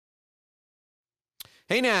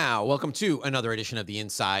Hey now, welcome to another edition of the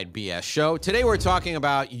Inside BS Show. Today we're talking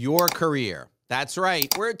about your career. That's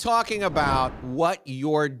right, we're talking about what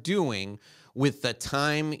you're doing with the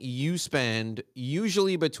time you spend,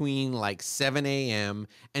 usually between like 7 a.m.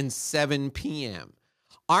 and 7 p.m.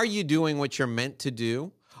 Are you doing what you're meant to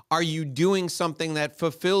do? Are you doing something that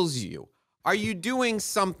fulfills you? Are you doing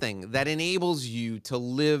something that enables you to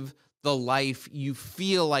live the life you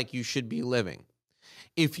feel like you should be living?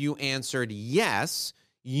 If you answered yes,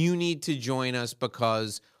 you need to join us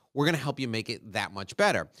because we're going to help you make it that much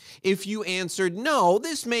better. If you answered no,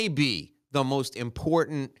 this may be the most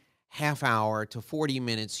important half hour to 40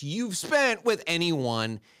 minutes you've spent with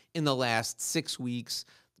anyone in the last 6 weeks,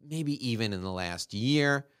 maybe even in the last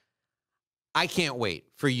year. I can't wait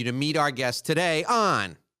for you to meet our guest today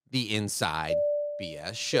on the Inside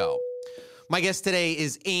BS Show. My guest today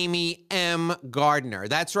is Amy M. Gardner.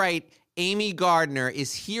 That's right. Amy Gardner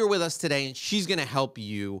is here with us today, and she's going to help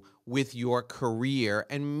you with your career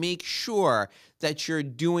and make sure that you're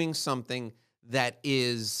doing something that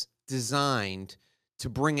is designed to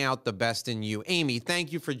bring out the best in you. Amy,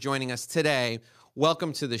 thank you for joining us today.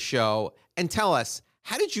 Welcome to the show. And tell us,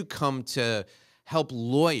 how did you come to help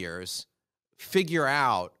lawyers figure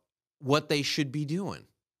out what they should be doing?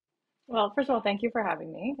 Well, first of all, thank you for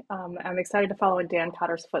having me. I'm excited to follow in Dan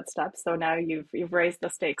Cotter's footsteps. So now you've raised the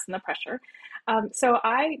stakes and the pressure. So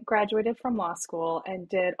I graduated from law school and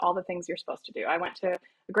did all the things you're supposed to do. I went to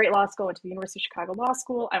a great law school, went to the University of Chicago Law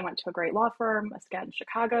School. I went to a great law firm, a scat in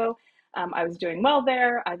Chicago. I was doing well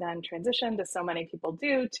there. I then transitioned, as so many people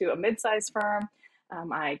do, to a mid-sized firm.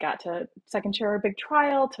 I got to second chair a big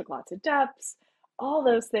trial, took lots of deps, all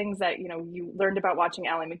those things that you learned about watching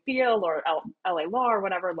Ally McBeal or LA Law or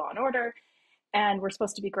whatever, Law and Order, and were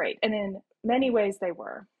supposed to be great. And in many ways they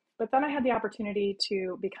were. But then I had the opportunity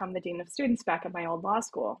to become the dean of students back at my old law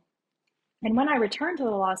school. And when I returned to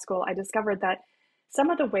the law school, I discovered that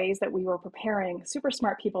some of the ways that we were preparing super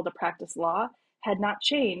smart people to practice law had not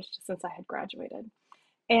changed since I had graduated.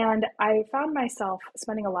 And I found myself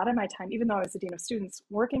spending a lot of my time, even though I was the dean of students,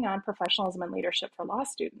 working on professionalism and leadership for law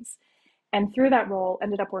students. And through that role,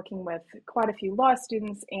 ended up working with quite a few law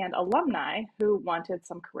students and alumni who wanted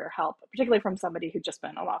some career help, particularly from somebody who'd just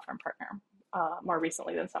been a law firm partner more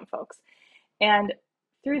recently than some folks. And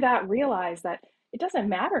through that, realized that it doesn't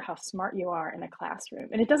matter how smart you are in a classroom,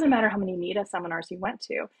 and it doesn't matter how many NEDA seminars you went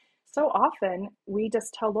to. So often, we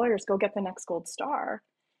just tell lawyers, go get the next gold star,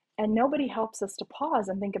 and nobody helps us to pause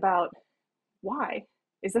and think about, why?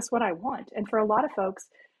 Is this what I want? And for a lot of folks,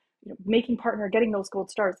 making partner, getting those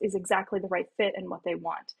gold stars is exactly the right fit and what they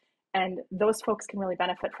want. And those folks can really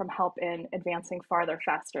benefit from help in advancing farther,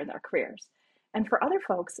 faster in their careers. And for other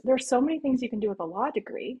folks, there's so many things you can do with a law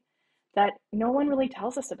degree that no one really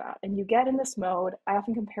tells us about. And you get in this mode, I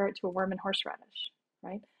often compare it to a worm in horseradish,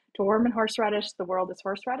 right? To a worm in horseradish, the world is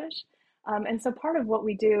horseradish. And so part of what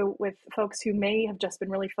we do with folks who may have just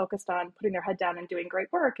been really focused on putting their head down and doing great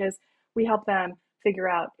work is we help them figure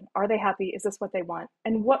out, are they happy? Is this what they want?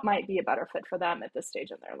 And what might be a better fit for them at this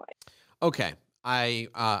stage in their life? Okay.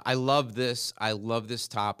 I love this. I love this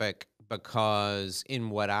topic because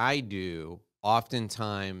in what I do,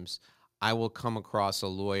 oftentimes I will come across a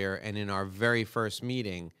lawyer, and in our very first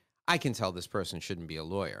meeting, I can tell this person shouldn't be a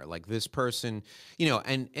lawyer. Like this person,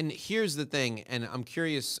 and here's the thing, and I'm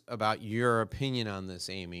curious about your opinion on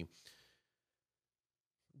this, Amy.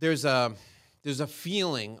 There's a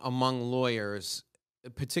feeling among lawyers,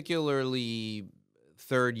 particularly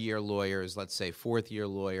third-year lawyers, let's say fourth-year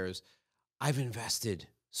lawyers, I've invested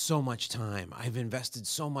so much time. I've invested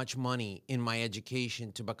so much money in my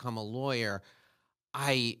education to become a lawyer.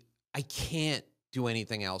 I can't do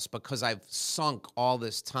anything else because I've sunk all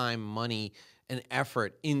this time, money, and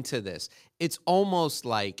effort into this. It's almost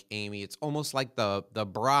like, Amy, it's almost like the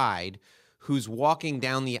bride who's walking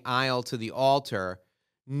down the aisle to the altar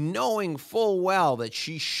knowing full well that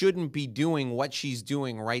she shouldn't be doing what she's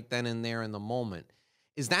doing right then and there in the moment.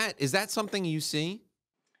 Is that something you see?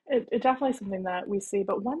 It definitely is something that we see.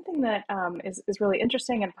 But one thing that is really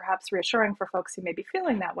interesting and perhaps reassuring for folks who may be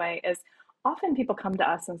feeling that way is often people come to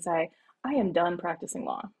us and say, I am done practicing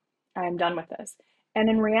law. I am done with this. And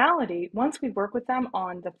in reality, once we work with them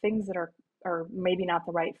on the things that are maybe not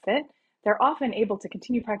the right fit, they're often able to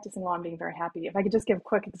continue practicing law and being very happy. If I could just give a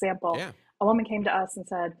quick example, Yeah. a woman came to us and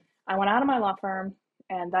said, I went out of my law firm,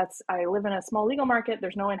 and I live in a small legal market.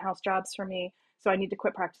 There's no in-house jobs for me, so I need to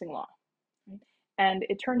quit practicing law. Right? And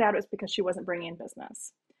it turned out it was because she wasn't bringing in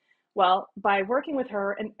business. Well, by working with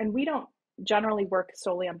her, and we don't generally work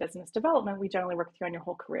solely on business development, we generally work with you on your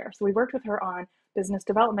whole career. So we worked with her on business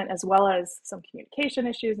development as well as some communication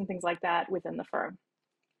issues and things like that within the firm.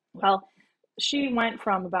 Well, she went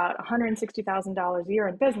from about $160,000 a year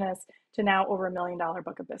in business to now over $1 million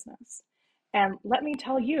book of business. And let me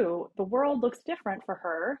tell you, the world looks different for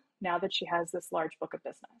her now that she has this large book of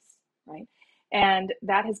business, right? And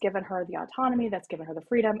that has given her the autonomy, that's given her the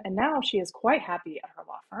freedom. And now she is quite happy at her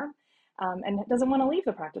law firm, and doesn't want to leave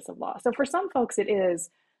the practice of law. So for some folks, it is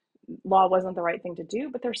law wasn't the right thing to do,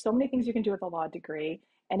 but there's so many things you can do with a law degree.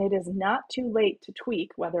 And it is not too late to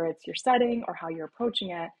tweak, whether it's your setting or how you're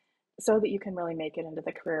approaching it, so that you can really make it into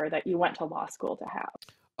the career that you went to law school to have.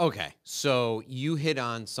 Okay, so you hit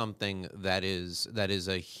on something that is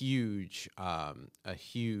a huge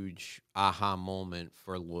aha moment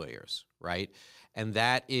for lawyers, right? And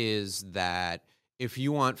that is that if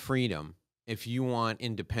you want freedom, if you want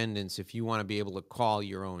independence, if you want to be able to call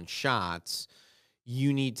your own shots,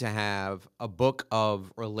 you need to have a book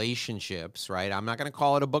of relationships, right? I'm not going to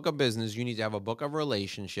call it a book of business. You need to have a book of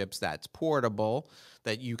relationships that's portable,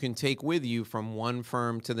 that you can take with you from one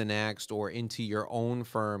firm to the next or into your own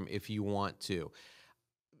firm if you want to.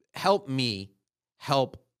 Help me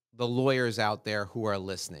help the lawyers out there who are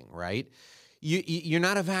listening, right? You're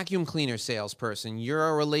not a vacuum cleaner salesperson. You're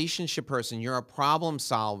a relationship person. You're a problem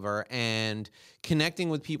solver, and connecting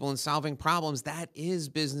with people and solving problems, that is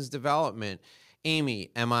business development. Amy,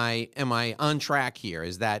 am I on track here?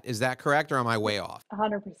 Is that correct, or am I way off?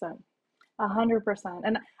 100%. 100%.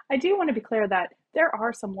 And I do want to be clear that there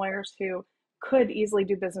are some lawyers who could easily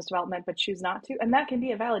do business development but choose not to, and that can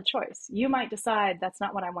be a valid choice. You might decide that's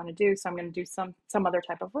not what I want to do, so I'm going to do some other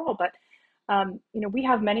type of role. But we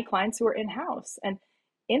have many clients who are in-house, and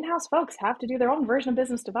in-house folks have to do their own version of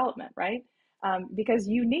business development, right? Because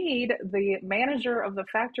you need the manager of the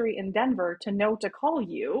factory in Denver to know to call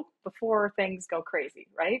you before things go crazy,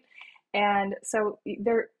 right? And so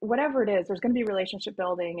there, whatever it is, there's going to be relationship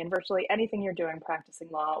building in virtually anything you're doing practicing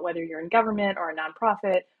law, whether you're in government or a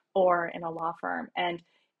nonprofit or in a law firm. And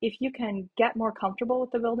if you can get more comfortable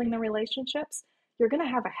with the building the relationships, you're going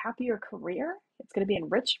to have a happier career. It's going to be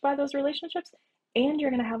enriched by those relationships, and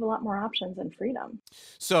you're going to have a lot more options and freedom.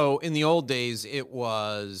 So in the old days, it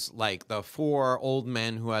was like the four old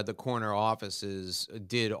men who had the corner offices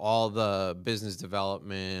did all the business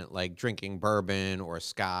development, like drinking bourbon or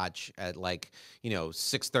scotch at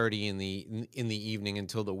 6:30 in the evening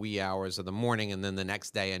until the wee hours of the morning, and then the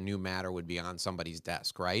next day a new matter would be on somebody's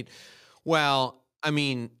desk, right? Well, I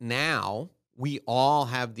mean, now we all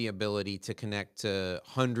have the ability to connect to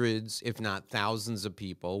hundreds, if not thousands of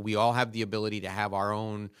people. We all have the ability to have our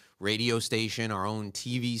own radio station, our own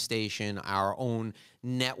TV station, our own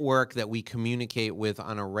network that we communicate with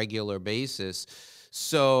on a regular basis.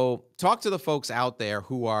 So talk to the folks out there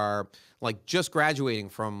who are like just graduating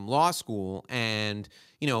from law school, and,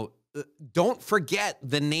 don't forget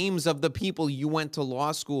the names of the people you went to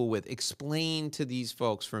law school with. Explain to these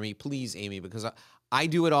folks for me, please, Amy, because I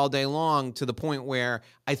do it all day long, to the point where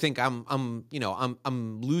I think I'm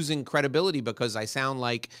losing credibility because I sound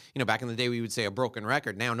like, back in the day we would say a broken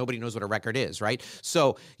record. Now nobody knows what a record is, right?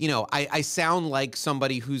 So, I sound like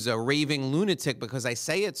somebody who's a raving lunatic because I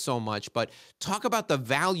say it so much. But talk about the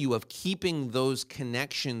value of keeping those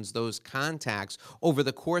connections, those contacts over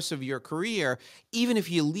the course of your career, even if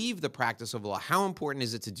you leave the practice of law. How important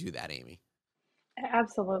is it to do that, Amy?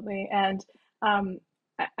 Absolutely. And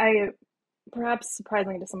I perhaps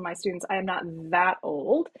surprisingly to some of my students, I am not that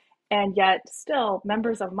old, and yet still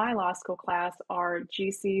members of my law school class are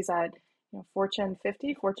GCs at Fortune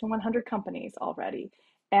 50, Fortune 100 companies already.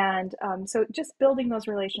 And so just building those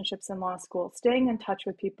relationships in law school, staying in touch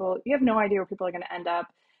with people, you have no idea where people are going to end up.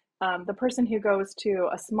 The person who goes to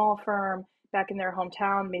a small firm back in their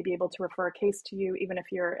hometown may be able to refer a case to you, even if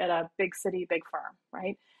you're at a big city, big firm,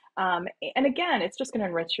 right? And again, it's just going to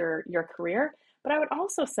enrich your career. But I would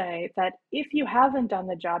also say that if you haven't done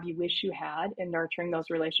the job you wish you had in nurturing those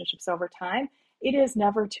relationships over time, it is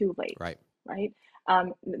never too late, Right. right?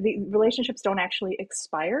 The relationships don't actually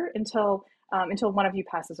expire until one of you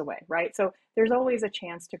passes away, right? So there's always a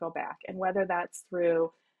chance to go back, and whether that's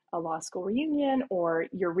through a law school reunion, or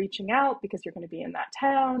you're reaching out because you're going to be in that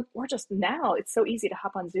town, or just now it's so easy to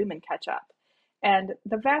hop on Zoom and catch up. And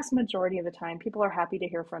the vast majority of the time, people are happy to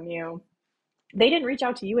hear from you. They didn't reach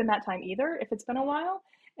out to you in that time either, if it's been a while.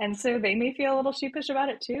 And so they may feel a little sheepish about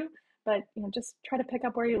it too. But just try to pick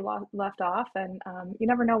up where you left off, and you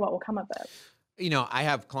never know what will come of it. I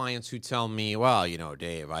have clients who tell me, well,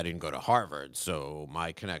 Dave, I didn't go to Harvard, so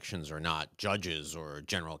my connections are not judges or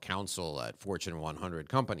general counsel at Fortune 100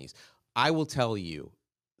 companies. I will tell you,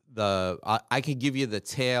 I could give you the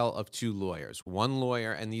tale of two lawyers. One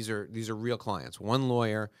lawyer, and these are real clients. One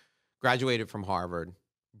lawyer graduated from Harvard,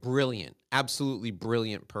 brilliant, absolutely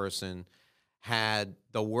brilliant person, had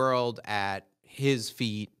the world at his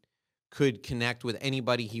feet, could connect with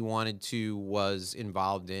anybody he wanted to, was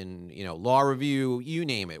involved in, law review, you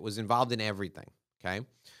name it, was involved in everything. Okay.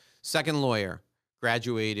 Second lawyer,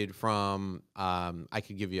 graduated from, I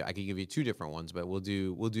could give you two different ones, but we'll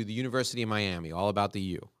do the University of Miami, all about the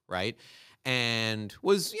U, right? And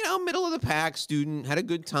was, middle of the pack student, had a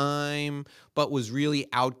good time, but was really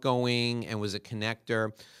outgoing and was a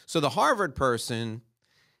connector. So the Harvard person,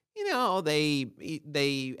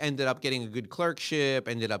 they ended up getting a good clerkship,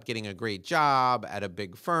 ended up getting a great job at a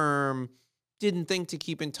big firm, didn't think to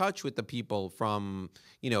keep in touch with the people from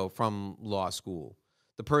law school.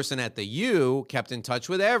 The person at the U kept in touch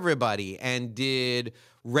with everybody and did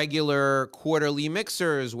regular quarterly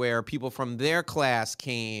mixers where people from their class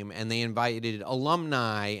came, and they invited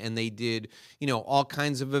alumni, and they did, all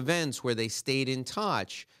kinds of events where they stayed in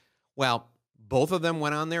touch. Well, both of them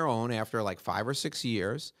went on their own after like 5 or 6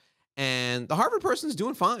 years, and the Harvard person's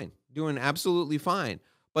doing fine, doing absolutely fine.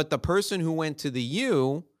 But the person who went to the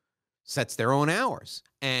U sets their own hours,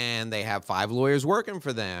 and they have 5 lawyers working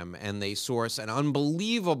for them, and they source an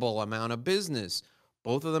unbelievable amount of business,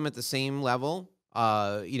 both of them at the same level,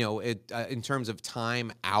 in terms of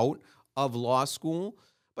time out of law school.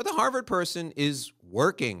 But the Harvard person is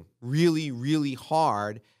working really, really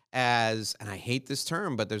hard as, and I hate this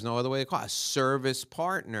term, but there's no other way to call it, a service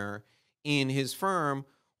partner in his firm,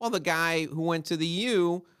 while the guy who went to the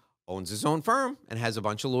U owns his own firm and has a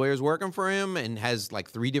bunch of lawyers working for him and has like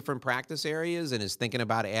 3 different practice areas and is thinking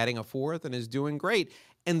about adding a 4th and is doing great.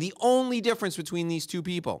 And the only difference between these two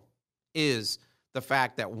people is the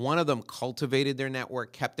fact that one of them cultivated their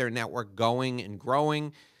network, kept their network going and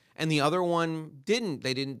growing, and the other one didn't.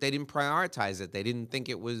 They didn't prioritize it. They didn't think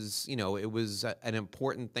it was, an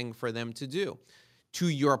important thing for them to do. To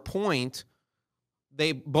your point,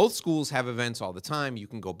 both schools have events all the time. You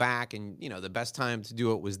can go back and, the best time to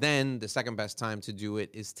do it was then. The second best time to do it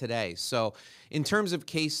is today. So in terms of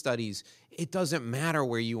case studies, it doesn't matter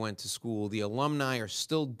where you went to school. The alumni are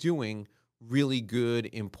still doing really good,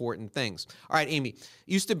 important things. All right, Amy,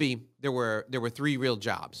 used to be there were 3 real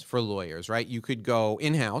jobs for lawyers, right? You could go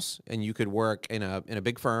in-house and you could work in a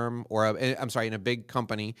big firm, or in a big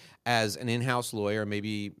company as an in-house lawyer,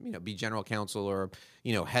 maybe, be general counsel, or,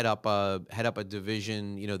 head up a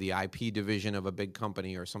division, the IP division of a big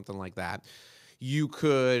company or something like that. You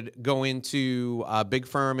could go into a big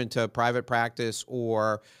firm, into private practice,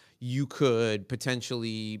 or you could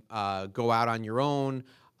potentially go out on your own.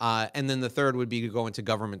 And then the third would be to go into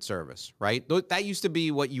government service, right? That used to be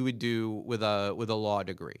what you would do with a law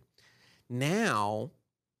degree. Now,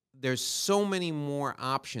 there's so many more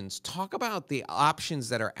options. Talk about the options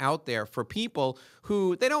that are out there for people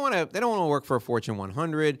who they don't want to work for a Fortune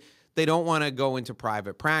 100. They don't want to go into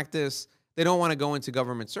private practice. They don't want to go into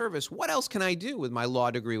government service. What else can I do with my law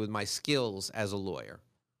degree, with my skills as a lawyer?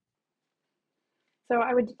 So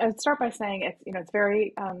I would start by saying it's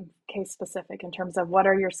very case specific in terms of what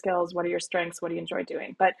are your skills, what are your strengths, what do you enjoy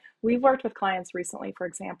doing. But we've worked with clients recently, for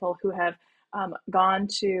example, who have gone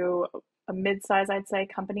to a mid-size, I'd say,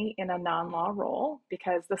 company in a non-law role,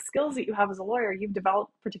 because the skills that you have as a lawyer, you've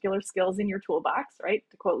developed particular skills in your toolbox, right?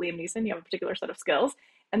 To quote Liam Neeson, you have a particular set of skills,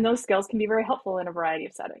 and those skills can be very helpful in a variety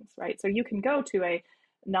of settings, right? So you can go to a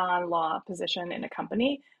non-law position in a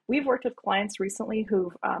company. We've worked with clients recently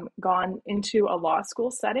who've gone into a law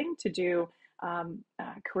school setting to do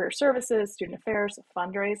career services, student affairs,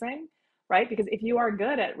 fundraising, right? Because if you are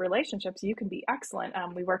good at relationships, you can be excellent.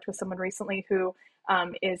 We worked with someone recently who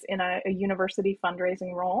is in a university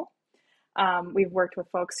fundraising role. We've worked with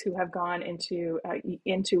folks who have gone into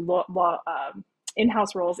law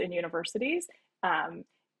in-house roles in universities,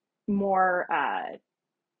 more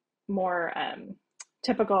more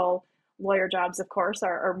typical lawyer jobs, of course,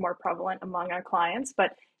 are more prevalent among our clients.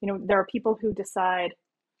 But there are people who decide,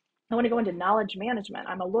 I want to go into knowledge management.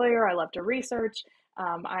 I'm a lawyer. I love to research.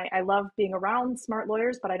 I love being around smart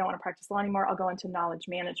lawyers, but I don't want to practice law anymore. I'll go into knowledge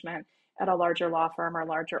management at a larger law firm or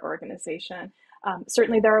larger organization.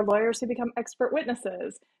 Certainly, there are lawyers who become expert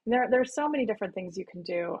witnesses. There's so many different things you can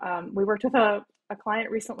do. We worked with a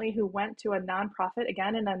client recently who went to a nonprofit,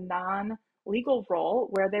 again, in a non-legal role,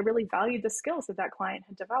 where they really valued the skills that that client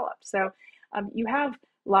had developed. So you have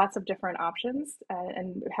lots of different options,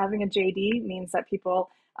 and having a JD means that people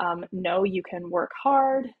know you can work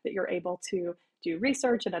hard, that you're able to do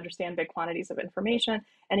research and understand big quantities of information.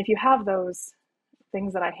 And if you have those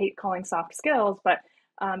things that I hate calling soft skills, but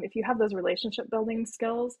if you have those relationship building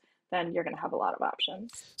skills, then you're going to have a lot of options.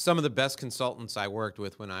 Some of the best consultants I worked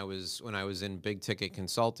with when I was in big ticket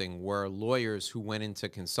consulting were lawyers who went into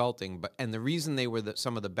consulting. And the reason they were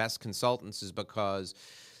some of the best consultants is because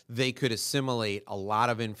they could assimilate a lot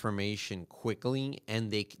of information quickly,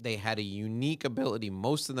 and they had a unique ability.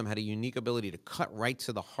 Most of them had a unique ability to cut right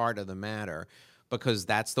to the heart of the matter because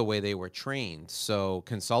that's the way they were trained. So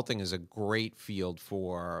consulting is a great field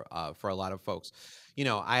for a lot of folks.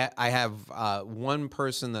 I have one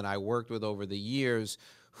person that I worked with over the years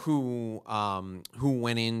who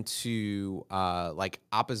went into like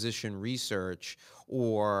opposition research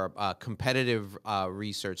or competitive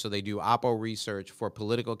research. So they do oppo research for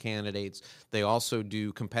political candidates. They also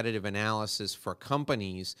do competitive analysis for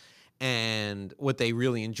companies. And what they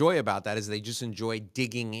really enjoy about that is they just enjoy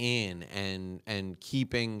digging in and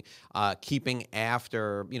keeping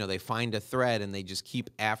after, they find a thread and they just keep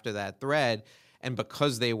after that thread. And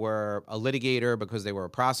because they were a litigator, because they were a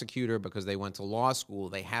prosecutor, because they went to law school,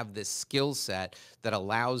 they have this skill set that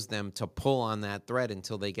allows them to pull on that thread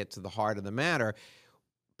until they get to the heart of the matter.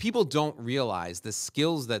 People don't realize the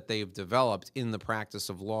skills that they've developed in the practice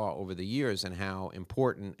of law over the years and how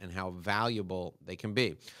important and how valuable they can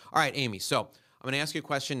be. All right, Amy, so I'm going to ask you a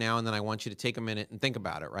question now, and then I want you to take a minute and think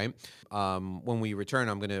about it, right? When we return,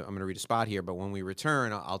 I'm going to read a spot here, but when we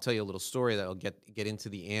return, I'll tell you a little story that'll get into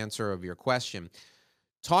the answer of your question.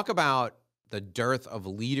 Talk about the dearth of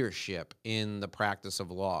leadership in the practice of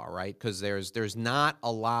law, right? Because there's not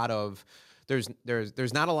a lot of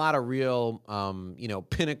there's not a lot of real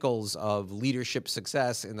pinnacles of leadership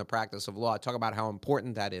success in the practice of law. Talk about how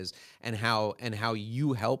important that is and how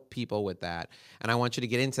you help people with that. And I want you to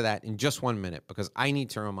get into that in just 1 minute, because I need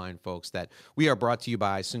to remind folks that we are brought to you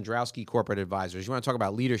by Sandrowski Corporate Advisors. You want to talk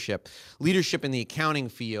about leadership in the accounting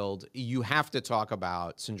field, you have to talk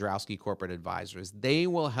about Sandrowski Corporate Advisors. They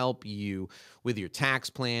will help you with your tax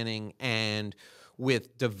planning and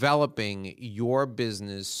with developing your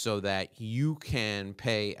business so that you can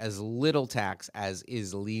pay as little tax as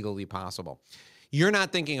is legally possible. You're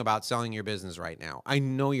not thinking about selling your business right now. I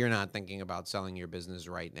know you're not thinking about selling your business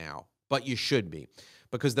right now, but you should be.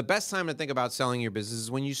 Because the best time to think about selling your business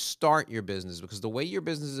is when you start your business, because the way your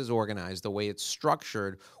business is organized, the way it's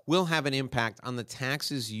structured, will have an impact on the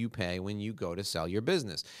taxes you pay when you go to sell your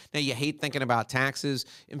business. Now, you hate thinking about taxes.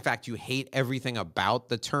 In fact, you hate everything about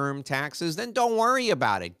the term taxes. Then don't worry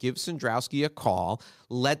about it. Give Sandrowski a call.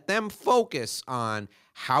 Let them focus on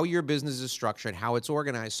how your business is structured, how it's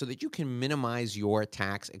organized, so that you can minimize your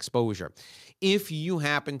tax exposure. If you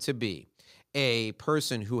happen to be a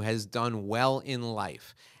person who has done well in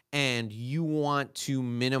life and you want to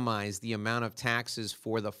minimize the amount of taxes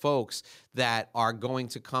for the folks that are going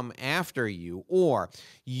to come after you, or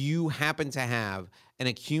you happen to have an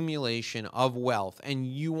accumulation of wealth and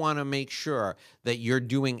you want to make sure that you're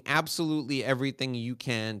doing absolutely everything you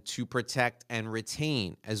can to protect and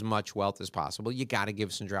retain as much wealth as possible, you got to give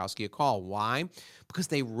Sandrowski a call. Why? Because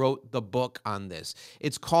they wrote the book on this.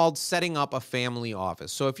 It's called Setting Up a Family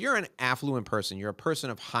Office. So if you're an affluent person, you're a person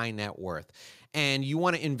of high net worth, and you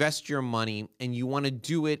want to invest your money and you want to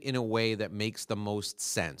do it in a way that makes the most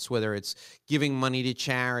sense, whether it's giving money to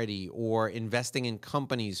charity or investing in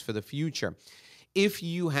companies for the future. If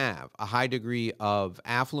you have a high degree of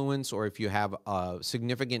affluence, or if you have a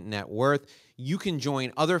significant net worth, you can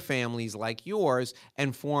join other families like yours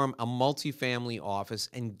and form a multifamily office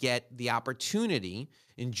and get the opportunity,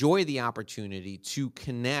 enjoy the opportunity to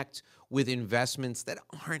connect with investments that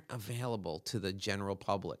aren't available to the general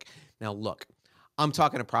public. Now, look, I'm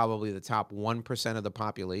talking to probably the top 1% of the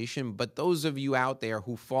population, but those of you out there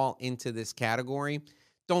who fall into this category,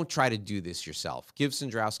 don't try to do this yourself. Give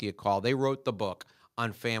Sandrowski a call. They wrote the book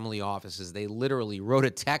on family offices. They literally wrote a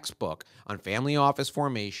textbook on family office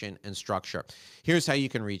formation and structure. Here's how you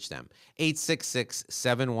can reach them.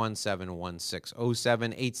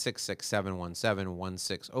 866-717-1607,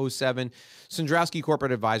 866-717-1607. Sandrowski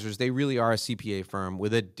Corporate Advisors, they really are a CPA firm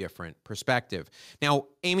with a different perspective. Now,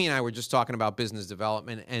 Amy and I were just talking about business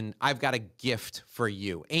development, and I've got a gift for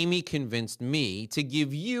you. Amy convinced me to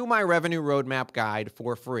give you my Revenue Roadmap Guide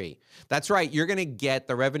for free. That's right. You're going to get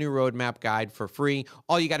the Revenue Roadmap Guide for free.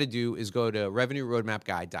 All you got to do is go to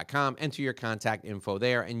revenueroadmapguide.com, enter your contact info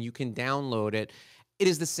there, and you can download it. It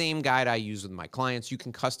is the same guide I use with my clients. You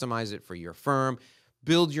can customize it for your firm.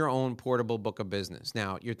 Build your own portable book of business.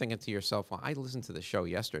 Now, you're thinking to yourself, well, I listened to the show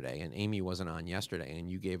yesterday, and Amy wasn't on yesterday, and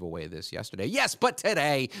you gave away this yesterday. Yes, but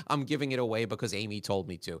today I'm giving it away because Amy told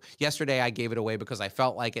me to. Yesterday, I gave it away because I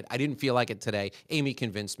felt like it. I didn't feel like it today. Amy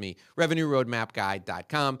convinced me.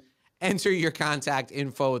 revenueroadmapguide.com. Enter your contact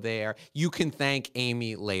info there. You can thank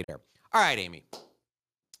Amy later. All right, Amy.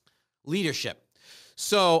 Leadership.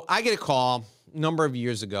 So I get a call a number of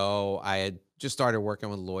years ago. I had just started working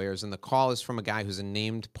with lawyers, and the call is from a guy who's a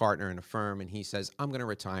named partner in a firm, and he says, I'm going to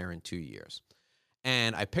retire in 2 years.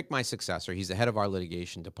 And I picked my successor. He's the head of our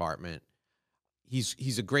litigation department.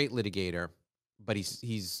 He's a great litigator, but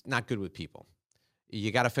he's not good with people.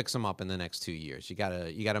 You got to fix him up in the next 2 years. You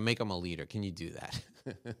gotta make him a leader. Can you do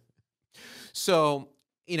that? So,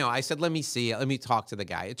 I said, let me see, let me talk to the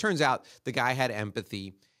guy. It turns out the guy had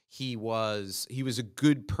empathy. He was a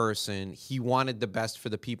good person. He wanted the best for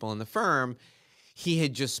the people in the firm. He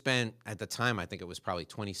had just spent, at the time, I think it was probably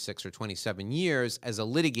 26 or 27 years as a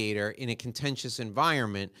litigator in a contentious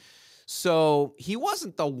environment. So he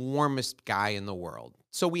wasn't the warmest guy in the world.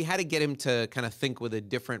 So we had to get him to kind of think with a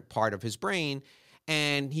different part of his brain.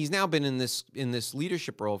 And he's now been in this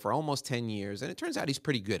leadership role for almost 10 years. And it turns out he's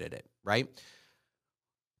pretty good at it, right?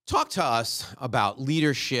 Talk to us about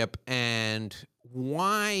leadership and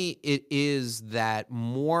why it is that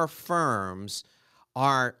more firms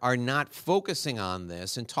are not focusing on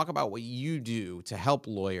this, and talk about what you do to help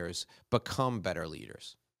lawyers become better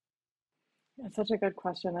leaders. It's such a good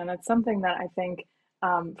question. And it's something that I think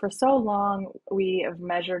for so long we have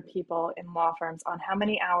measured people in law firms on how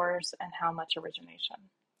many hours and how much origination,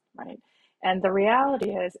 right? And the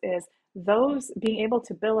reality is those being able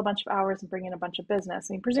to bill a bunch of hours and bring in a bunch of business.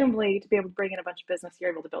 I mean, presumably to be able to bring in a bunch of business,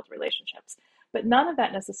 you're able to build relationships. But none of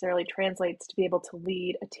that necessarily translates to be able to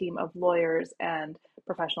lead a team of lawyers and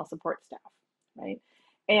professional support staff, right?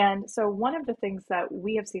 And so one of the things that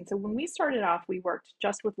we have seen, so when we started off, we worked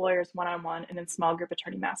just with lawyers one-on-one and in small group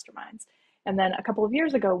attorney masterminds. And then a couple of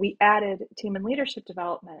years ago, we added team and leadership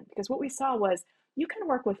development because what we saw was you can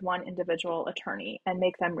work with one individual attorney and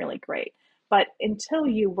make them really great. But until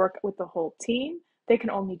you work with the whole team, they can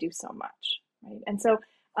only do so much, right? And so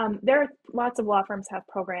there are lots of law firms have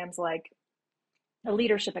programs like a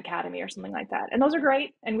leadership academy or something like that. And those are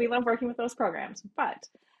great. And we love working with those programs. But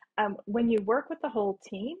when you work with the whole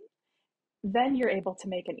team, then you're able to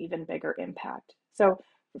make an even bigger impact. So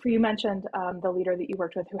for you mentioned the leader that you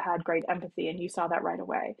worked with who had great empathy, and you saw that right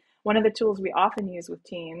away. One of the tools we often use with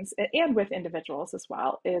teams and with individuals as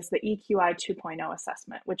well is the EQI 2.0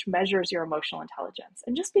 assessment, which measures your emotional intelligence.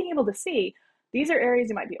 And just being able to see these are areas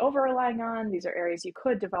you might be over relying on, these are areas you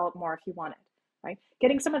could develop more if you wanted, right?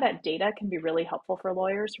 Getting some of that data can be really helpful for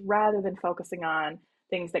lawyers rather than focusing on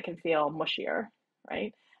things that can feel mushier,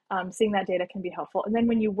 right? Seeing that data can be helpful. And then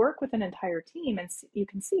when you work with an entire team and you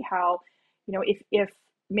can see how, if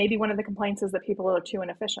maybe one of the complaints is that people are too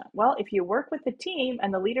inefficient. Well, if you work with the team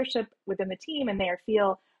and the leadership within the team and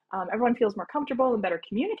everyone feels more comfortable and better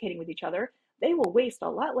communicating with each other, they will waste a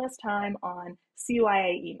lot less time on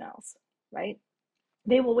CYA emails, right?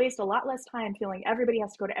 They will waste a lot less time feeling everybody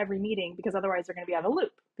has to go to every meeting because otherwise they're going to be out of the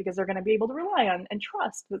loop because they're going to be able to rely on and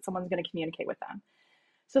trust that someone's going to communicate with them.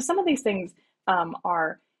 So some of these things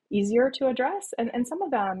are easier to address and some of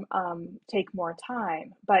them take more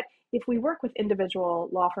time. But if we work with individual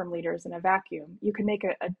law firm leaders in a vacuum, you can make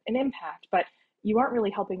an impact, but you aren't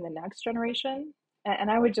really helping the next generation. And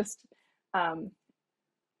I would just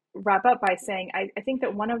wrap up by saying I think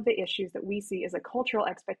that one of the issues that we see is a cultural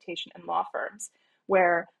expectation in law firms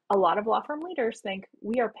where a lot of law firm leaders think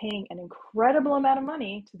we are paying an incredible amount of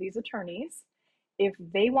money to these attorneys. If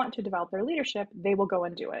they want to develop their leadership, they will go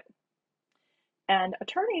and do it. And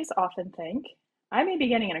attorneys often think, I may be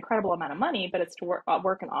getting an incredible amount of money, but it's to work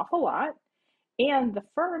an awful lot. And the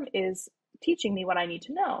firm is teaching me what I need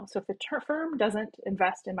to know. So if the firm doesn't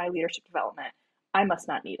invest in my leadership development, I must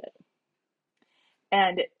not need it.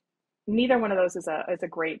 And neither one of those is a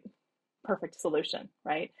great, perfect solution,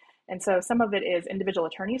 right? And so some of it is individual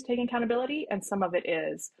attorneys taking accountability, and some of it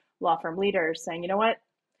is law firm leaders saying, you know what,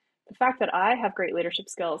 the fact that I have great leadership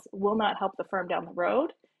skills will not help the firm down the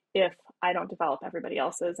road if I don't develop everybody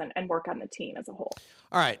else's and work on the team as a whole.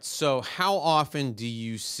 All right. So how often do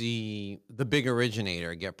you see the big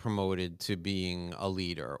originator get promoted to being a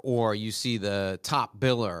leader, or you see the top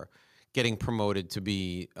biller getting promoted to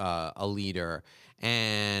be a leader,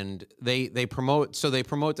 and they promote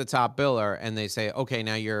the top biller and they say, okay,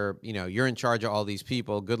 now you're in charge of all these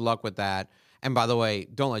people. Good luck with that. And by the way,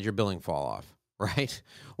 don't let your billing fall off. Right?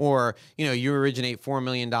 Or, you originate $4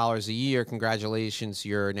 million a year. Congratulations,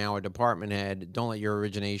 you're now a department head. Don't let your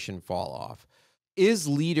origination fall off. Is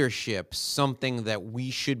leadership something that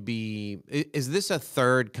is this a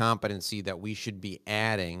third competency that we should be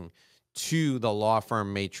adding to the law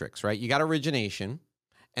firm matrix, right? You got origination,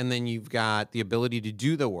 and then you've got the ability to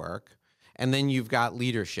do the work, and then you've got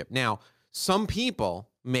leadership. Now, some people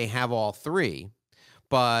may have all three,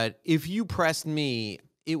 but if you pressed me,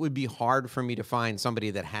 it would be hard for me to find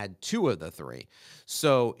somebody that had two of the three.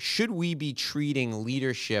 So should we be treating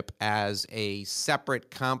leadership as a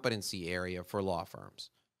separate competency area for law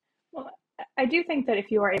firms? Well, I do think that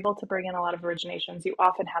if you are able to bring in a lot of originations, you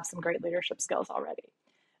often have some great leadership skills already.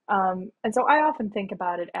 And so I often think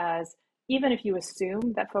about it as even if you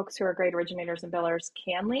assume that folks who are great originators and billers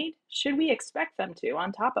can lead, should we expect them to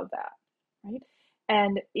on top of that, right?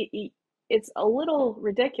 And it's a little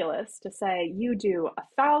ridiculous to say you do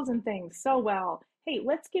 1,000 things so well. Hey,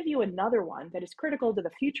 let's give you another one that is critical to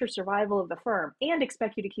the future survival of the firm and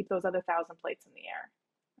expect you to keep those other 1,000 plates in the air.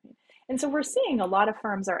 And so we're seeing a lot of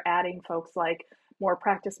firms are adding folks like more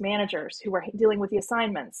practice managers who are dealing with the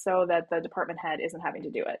assignments so that the department head isn't having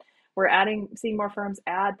to do it. We're seeing more firms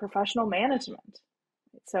add professional management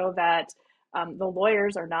so that the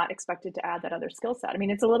lawyers are not expected to add that other skill set. I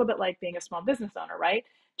mean, it's a little bit like being a small business owner, right?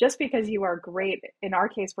 Just because you are great, in our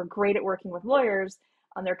case, we're great at working with lawyers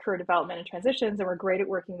on their career development and transitions, and we're great at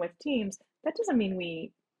working with teams. That doesn't mean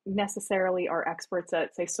we necessarily are experts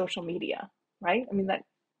at, say, social media, right? I mean, that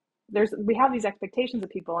we have these expectations of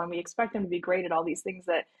people and we expect them to be great at all these things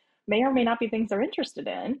that may or may not be things they're interested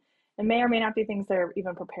in and may or may not be things they're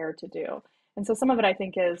even prepared to do. And so some of it I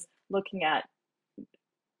think is looking at,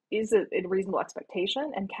 is it a reasonable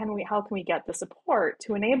expectation, and how can we get the support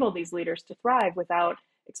to enable these leaders to thrive without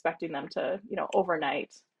expecting them to,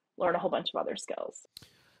 overnight learn a whole bunch of other skills.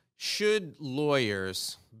 Should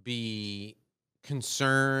lawyers be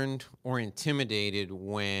concerned or intimidated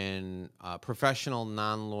when professional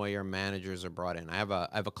non-lawyer managers are brought in? I have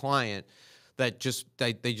a client that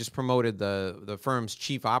they just promoted the firm's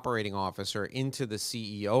chief operating officer into the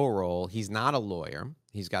CEO role. He's not a lawyer.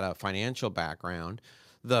 He's got a financial background.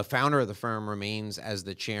 The founder of the firm remains as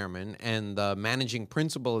the chairman, and the managing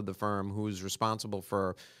principal of the firm, who's responsible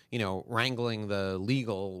for, wrangling the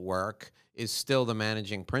legal work, is still the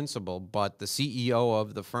managing principal, but the CEO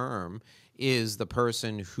of the firm is the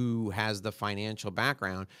person who has the financial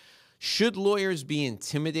background. Should lawyers be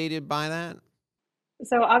intimidated by that?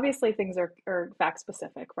 So obviously things are fact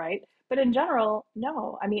specific, right? But in general,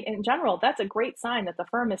 no. I mean, in general, that's a great sign that the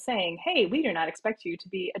firm is saying, hey, we do not expect you to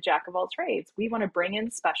be a jack of all trades. We want to bring in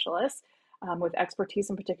specialists with expertise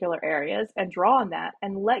in particular areas and draw on that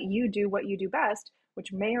and let you do what you do best,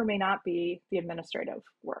 which may or may not be the administrative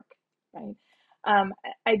work, right? Um,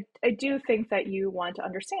 I do think that you want to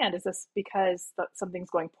understand, is this because something's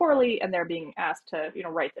going poorly and they're being asked to,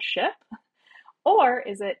 right the ship? Or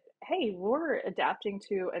is it, hey, we're adapting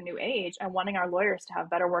to a new age and wanting our lawyers to have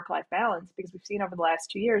better work-life balance, because we've seen over the last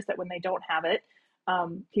 2 years that when they don't have it,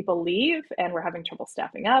 people leave and we're having trouble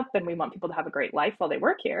staffing up, and we want people to have a great life while they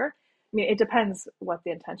work here. I mean, it depends what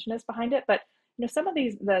the intention is behind it, but some of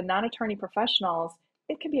the non-attorney professionals,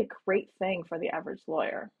 it can be a great thing for the average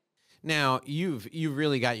lawyer. Now, you've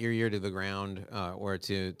really got your ear to the ground, or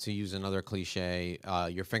to use another cliche,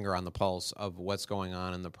 your finger on the pulse of what's going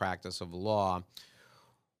on in the practice of law.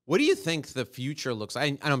 What do you think the future looks like?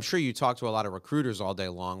 And I'm sure you talk to a lot of recruiters all day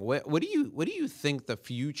long. What do you think the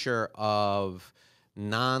future of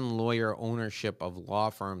non-lawyer ownership of law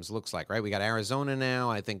firms looks like? Right, we got Arizona now,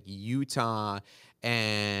 I think Utah,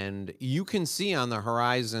 and you can see on the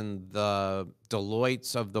horizon the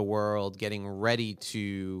Deloittes of the world getting ready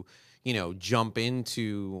to, jump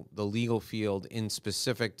into the legal field in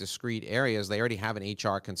specific discrete areas. They already have an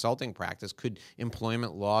HR consulting practice. Could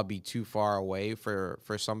employment law be too far away for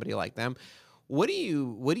somebody like them? What do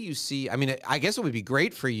you see? I mean, I guess it would be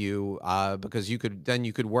great for you because you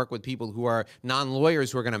could work with people who are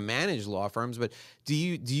non-lawyers who are going to manage law firms. But do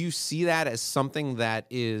you see that as something that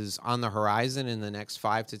is on the horizon in the next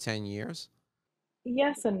 5 to 10 years?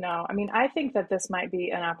 Yes and no. I mean, I think that this might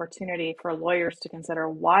be an opportunity for lawyers to consider,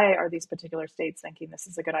 why are these particular states thinking this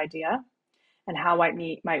is a good idea, and how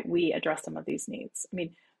might we address some of these needs? I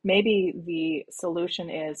mean, maybe the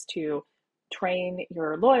solution is to train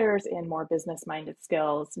your lawyers in more business-minded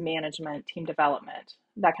skills, management, team development,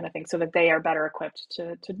 that kind of thing, so that they are better equipped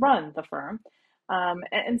to run the firm.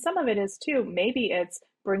 And some of it is too, maybe it's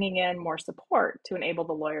bringing in more support to enable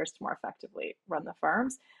the lawyers to more effectively run the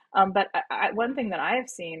firms. But one thing that I have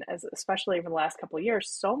seen, especially over the last couple of years,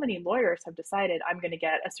 so many lawyers have decided, I'm going to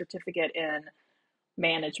get a certificate in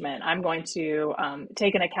management. I'm going to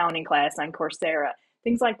take an accounting class on Coursera,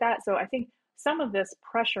 things like that. So I think some of this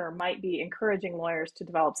pressure might be encouraging lawyers to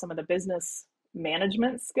develop some of the business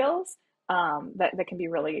management skills that can be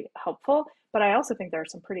really helpful. But I also think there are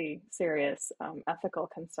some pretty serious ethical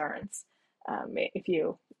concerns if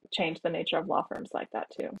you change the nature of law firms like that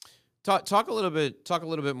too. Talk a little bit. Talk a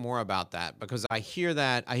little bit more about that, because I hear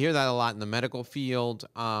that. I hear that a lot in the medical field.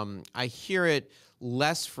 I hear it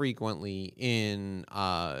less frequently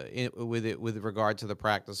with regard to the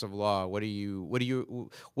practice of law. What are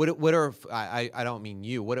I don't mean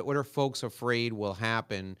you. What are folks afraid will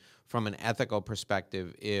happen from an ethical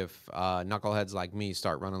perspective if knuckleheads like me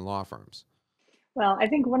start running law firms? Well, I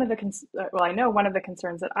think I know one of the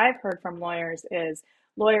concerns that I've heard from lawyers is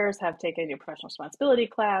lawyers have taken a professional responsibility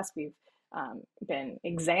class. We've been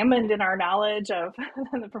examined in our knowledge of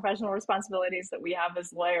the professional responsibilities that we have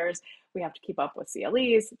as lawyers. We have to keep up with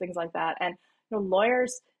CLEs, things like that. And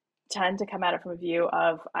lawyers tend to come at it from a view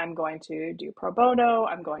of I'm going to do pro bono,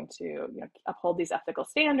 I'm going to uphold these ethical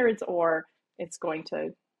standards, or it's going to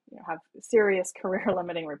have serious career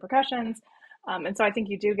limiting repercussions. And so I think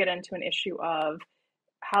you do get into an issue of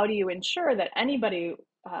how do you ensure that anybody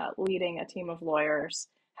leading a team of lawyers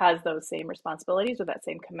has those same responsibilities or that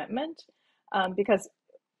same commitment? Because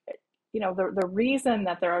the reason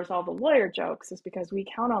that there is all the lawyer jokes is because we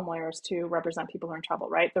count on lawyers to represent people who are in trouble,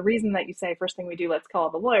 right? The reason that you say first thing we do, let's call all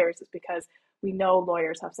the lawyers, is because we know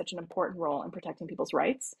lawyers have such an important role in protecting people's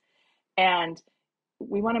rights. And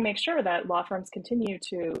we want to make sure that law firms continue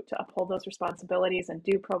to uphold those responsibilities and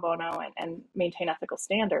do pro bono and maintain ethical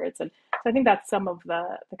standards. And so I think that's some of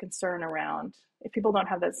the concern around if people don't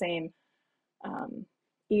have that same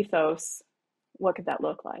ethos, what could that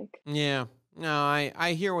look like? Yeah. No,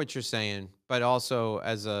 I hear what you're saying, but also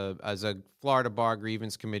as a Florida Bar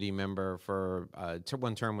Grievance Committee member for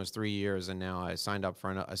one term was 3 years, and now I signed up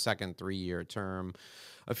for a second 3-year term.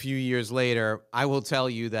 A few years later, I will tell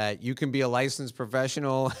you that you can be a licensed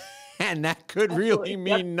professional, and that could Absolutely. really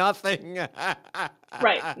mean Yep. nothing.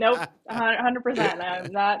 Right. Nope. 100%.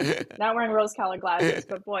 I'm not wearing rose-colored glasses,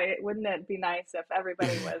 but boy, wouldn't it be nice if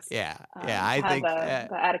everybody was Yeah, I had think.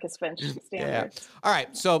 the Atticus Finch Yeah. standards. All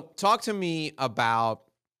right. So talk to me about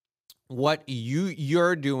what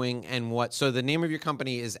you're doing and so the name of your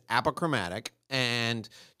company is Apochromatic, and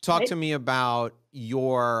talk Right. to me about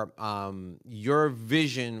your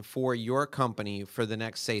vision for your company for the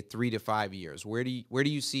next, say, 3 to 5 years. Where do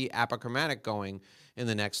you see Apochromatic going in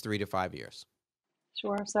the next 3 to 5 years?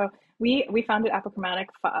 Sure. So we founded Apochromatic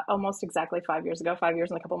almost exactly 5 years ago, 5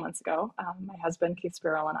 years and a couple months ago. My husband Keith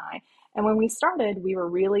Spiro and I. And when we started, we were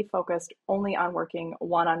really focused only on working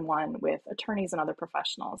one-on-one with attorneys and other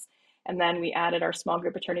professionals. And then we added our small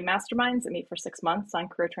group attorney masterminds that meet for 6 months on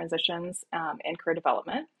career transitions and career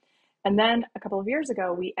development. And then a couple of years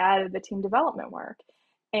ago, we added the team development work.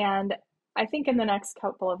 And I think in the next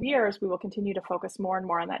couple of years, we will continue to focus more and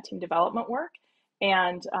more on that team development work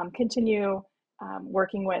and continue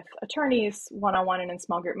working with attorneys one-on-one and in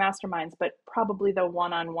small group masterminds, but probably the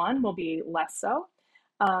one-on-one will be less so.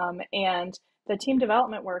 And the team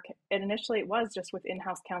development work, initially it was just with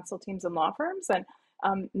in-house counsel teams and law firms. And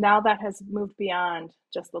now that has moved beyond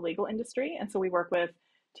just the legal industry. And so we work with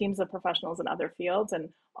teams of professionals in other fields and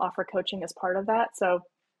offer coaching as part of that. So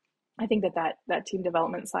I think that team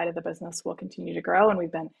development side of the business will continue to grow. And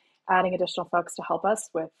we've been adding additional folks to help us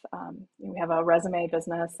with, we have a resume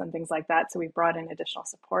business and things like that. So we've brought in additional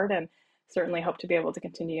support and certainly hope to be able to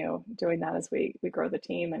continue doing that as we grow the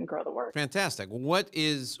team and grow the work. Fantastic. What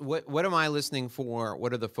am I listening for?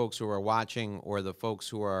 What are the folks who are watching or the folks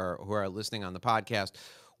who are listening on the podcast?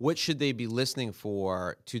 What should they be listening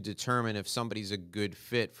for to determine if somebody's a good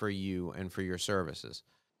fit for you and for your services?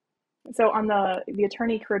 So on the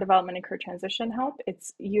attorney career development and career transition help,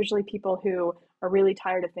 it's usually people who are really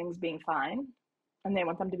tired of things being fine and they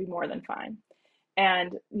want them to be more than fine.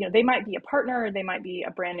 And they might be a partner, they might be a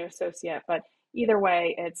brand new associate, but either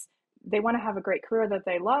way, they want to have a great career that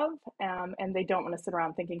they love, and they don't want to sit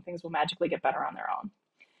around thinking things will magically get better on their own.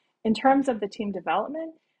 In terms of the team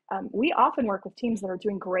development, we often work with teams that are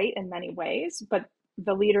doing great in many ways, but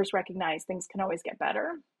the leaders recognize things can always get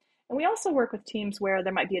better. And we also work with teams where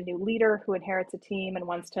there might be a new leader who inherits a team and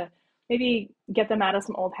wants to maybe get them out of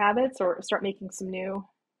some old habits or start making some new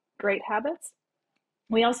great habits.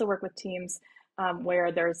 We also work with teams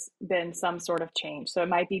where there's been some sort of change. So it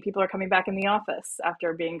might be people are coming back in the office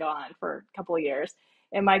after being gone for a couple of years.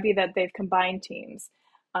 It might be that they've combined teams.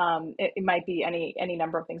 It might be any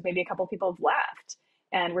number of things. Maybe a couple of people have left.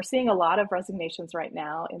 And we're seeing a lot of resignations right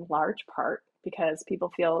now in large part because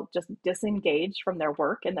people feel just disengaged from their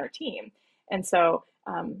work and their team. And so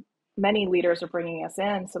many leaders are bringing us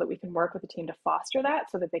in so that we can work with the team to foster that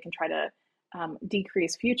so that they can try to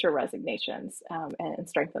decrease future resignations and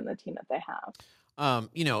strengthen the team that they have.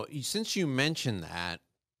 Since you mentioned that,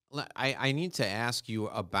 I need to ask you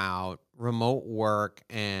about remote work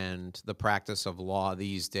and the practice of law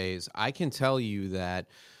these days. I can tell you that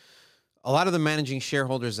A lot of the managing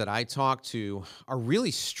shareholders that I talk to are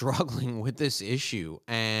really struggling with this issue.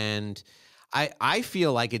 And I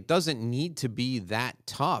feel like it doesn't need to be that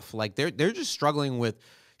tough. Like they're just struggling with,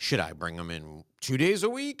 should I bring them in 2 days a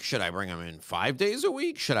week? Should I bring them in 5 days a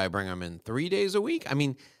week? Should I bring them in 3 days a week? I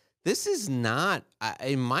mean, this is not,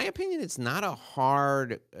 in my opinion, it's not a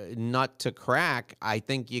hard nut to crack. I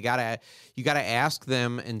think you gotta ask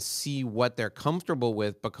them and see what they're comfortable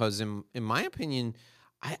with, because in my opinion,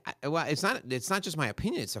 well, it's not just my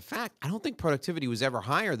opinion, it's a fact. I don't think productivity was ever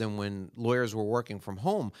higher than when lawyers were working from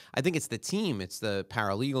home. I think it's the team, it's the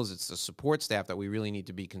paralegals, it's the support staff that we really need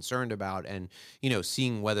to be concerned about, and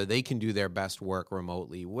seeing whether they can do their best work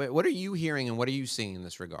remotely. What are you hearing and what are you seeing in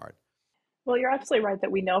this regard? Well, you're absolutely right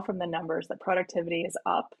that we know from the numbers that productivity is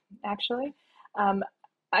up, actually. Um,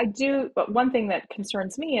 but one thing that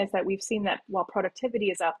concerns me is that we've seen that while productivity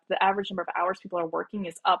is up, the average number of hours people are working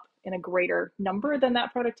is up in a greater number than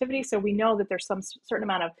that productivity. So we know that there's some certain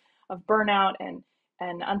amount of burnout and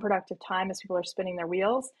unproductive time as people are spinning their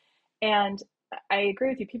wheels. And I agree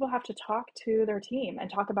with you. People have to talk to their team and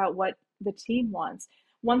talk about what the team wants.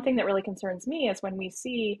 One thing that really concerns me is when we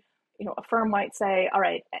see, a firm might say, all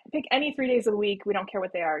right, pick any 3 days of the week. We don't care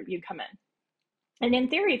what they are. You come in. And in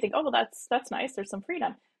theory, you think, oh, well, that's nice. There's some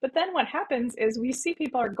freedom. But then what happens is we see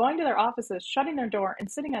people are going to their offices, shutting their door, and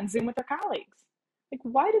sitting on Zoom with their colleagues. Like,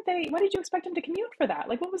 why did you expect them to commute for that?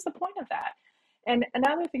 Like, what was the point of that? And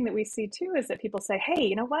another thing that we see too is that people say, hey,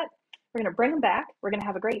 you know what? We're going to bring them back. We're going to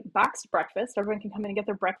have a great boxed breakfast. Everyone can come in and get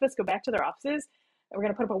their breakfast, go back to their offices. And we're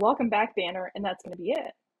going to put up a welcome back banner, and that's going to be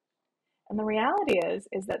it. And the reality is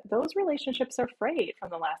that those relationships are frayed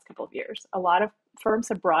from the last couple of years. A lot of firms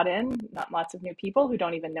have brought in not lots of new people who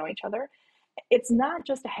don't even know each other. It's not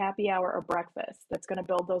just a happy hour or breakfast that's going to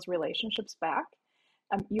build those relationships back.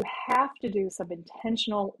 You have to do some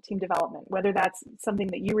intentional team development, whether that's something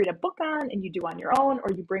that you read a book on and you do on your own,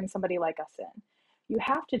 or you bring somebody like us in. You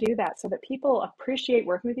have to do that so that people appreciate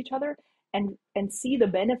working with each other and see the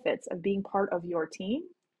benefits of being part of your team,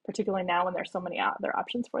 particularly now when there's so many other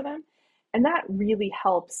options for them. And that really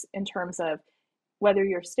helps in terms of whether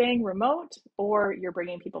you're staying remote or you're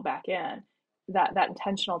bringing people back in. That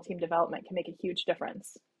intentional team development can make a huge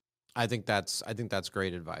difference. I think that's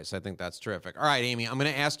great advice. I think that's terrific. All right, Amy, I'm going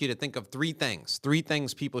to ask you to think of three things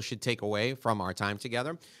people should take away from our time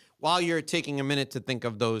together. While you're taking a minute to think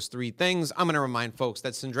of those three things, I'm going to remind folks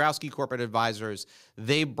that Cendrowski Corporate Advisors,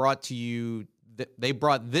 they brought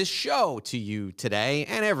this show to you today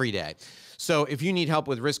and every day. So if you need help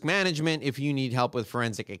with risk management, if you need help with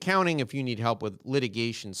forensic accounting, if you need help with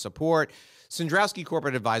litigation support, Cendrowski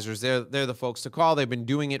Corporate Advisors, they're the folks to call. They've been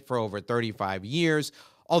doing it for over 35 years.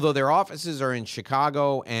 Although their offices are in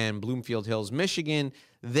Chicago and Bloomfield Hills, Michigan,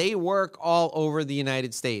 they work all over the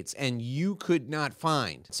United States, and you could not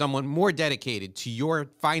find someone more dedicated to your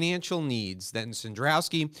financial needs than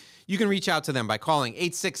Cendrowski. You can reach out to them by calling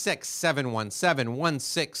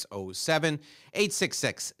 866-717-1607,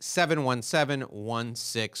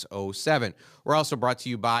 866-717-1607. We're also brought to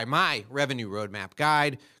you by my Revenue Roadmap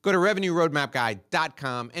Guide. Go to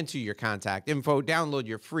revenueroadmapguide.com, enter your contact info, download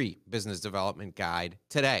your free business development guide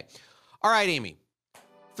today. All right, Amy.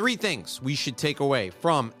 3 things we should take away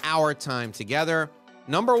from our time together.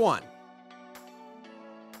 Number 1.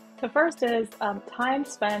 The first is time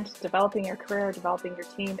spent developing your career, developing your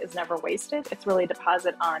team is never wasted. It's really a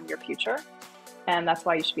deposit on your future. And that's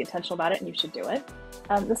why you should be intentional about it and you should do it.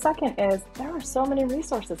 The second is there are so many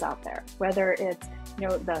resources out there, whether it's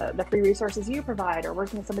the free resources you provide or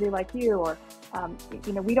working with somebody like you, or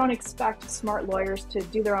we don't expect smart lawyers to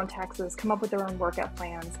do their own taxes, come up with their own workout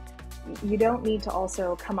plans. You don't need to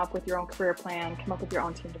also come up with your own career plan, come up with your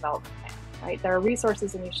own team development plan, right? There are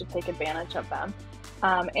resources and you should take advantage of them.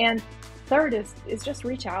 And third is just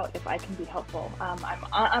reach out if I can be helpful. I'm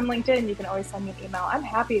on LinkedIn. You can always send me an email. I'm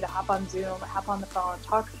happy to hop on Zoom, hop on the phone,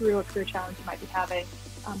 talk through a career challenge you might be having,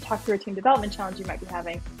 talk through a team development challenge you might be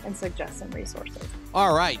having, and suggest some resources.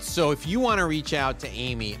 All right. So if you want to reach out to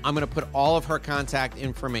Amy, I'm going to put all of her contact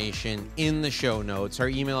information in the show notes. Her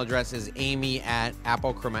email address is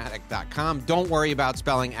amy@applecromatic.com. Don't worry about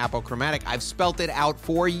spelling Applecromatic. I've spelt it out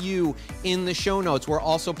for you in the show notes. We're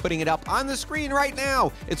also putting it up on the screen right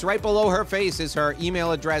now. It's right below her face is her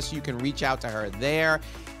email address. You can reach out to her there.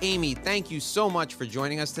 Amy, thank you so much for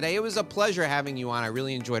joining us today. It was a pleasure having you on. I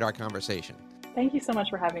really enjoyed our conversation. Thank you so much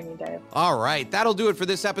for having me, Dave. All right. That'll do it for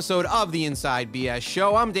this episode of the Inside BS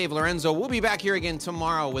Show. I'm Dave Lorenzo. We'll be back here again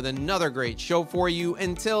tomorrow with another great show for you.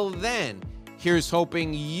 Until then, here's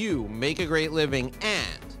hoping you make a great living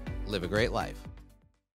and live a great life.